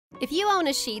If you own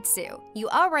a Shih Tzu, you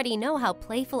already know how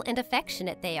playful and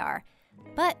affectionate they are.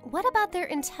 But what about their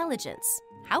intelligence?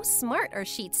 How smart are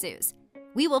Shih Tzus?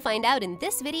 We will find out in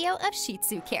this video of Shih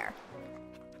Tzu Care.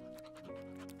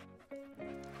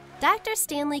 Dr.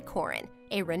 Stanley Coren,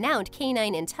 a renowned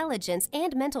canine intelligence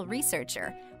and mental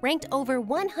researcher, ranked over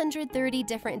 130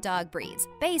 different dog breeds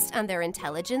based on their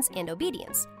intelligence and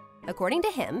obedience. According to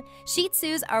him, Shih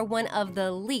Tzus are one of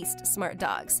the least smart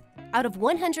dogs. Out of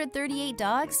 138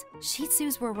 dogs, Shih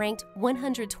Tzus were ranked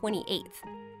 128th.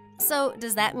 So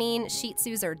does that mean Shih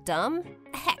Tzus are dumb?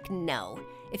 Heck no.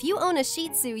 If you own a Shih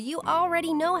Tzu, you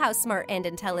already know how smart and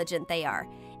intelligent they are.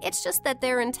 It's just that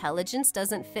their intelligence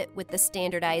doesn't fit with the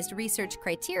standardized research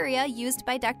criteria used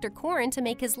by Dr. Coren to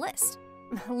make his list.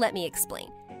 Let me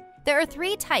explain. There are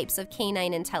 3 types of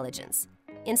canine intelligence.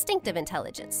 Instinctive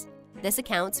intelligence. This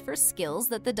accounts for skills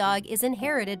that the dog is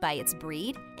inherited by its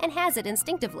breed and has it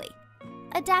instinctively.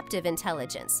 Adaptive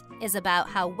intelligence is about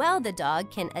how well the dog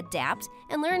can adapt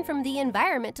and learn from the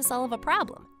environment to solve a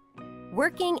problem.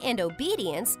 Working and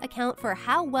obedience account for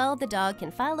how well the dog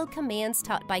can follow commands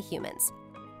taught by humans.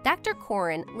 Dr.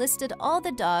 Coren listed all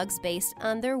the dogs based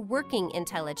on their working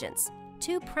intelligence.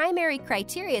 2 primary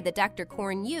criteria that Dr.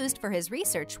 Coren used for his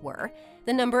research were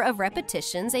the number of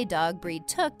repetitions a dog breed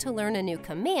took to learn a new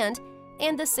command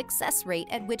and the success rate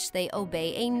at which they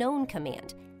obey a known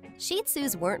command. Shih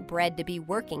Tzus weren't bred to be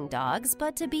working dogs,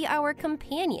 but to be our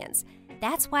companions.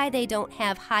 That's why they don't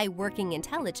have high working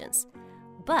intelligence.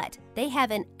 But they have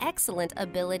an excellent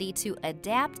ability to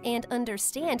adapt and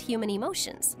understand human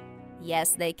emotions.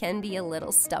 Yes, they can be a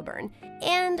little stubborn,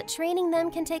 and training them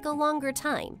can take a longer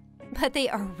time. But they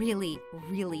are really,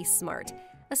 really smart,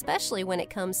 especially when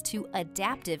it comes to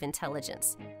adaptive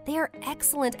intelligence. They are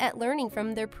excellent at learning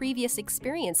from their previous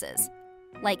experiences.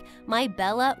 Like, my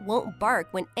Bella won't bark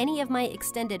when any of my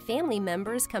extended family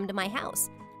members come to my house,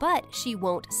 but she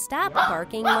won't stop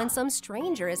barking when some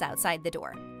stranger is outside the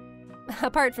door.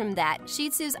 Apart from that, Shih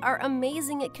Tzus are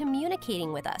amazing at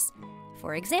communicating with us.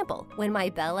 For example, when my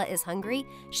Bella is hungry,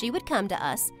 she would come to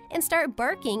us and start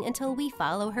barking until we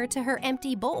follow her to her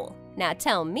empty bowl. Now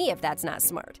tell me if that's not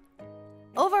smart.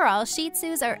 Overall, Shih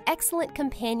Tzus are excellent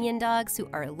companion dogs who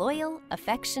are loyal,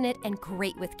 affectionate, and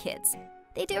great with kids.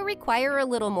 They do require a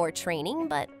little more training,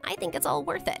 but I think it's all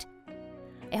worth it.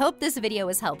 I hope this video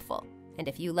was helpful. And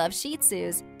if you love Shih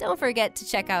Tzus, don't forget to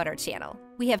check out our channel.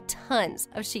 We have tons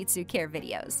of Shih Tzu Care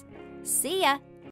videos. See ya!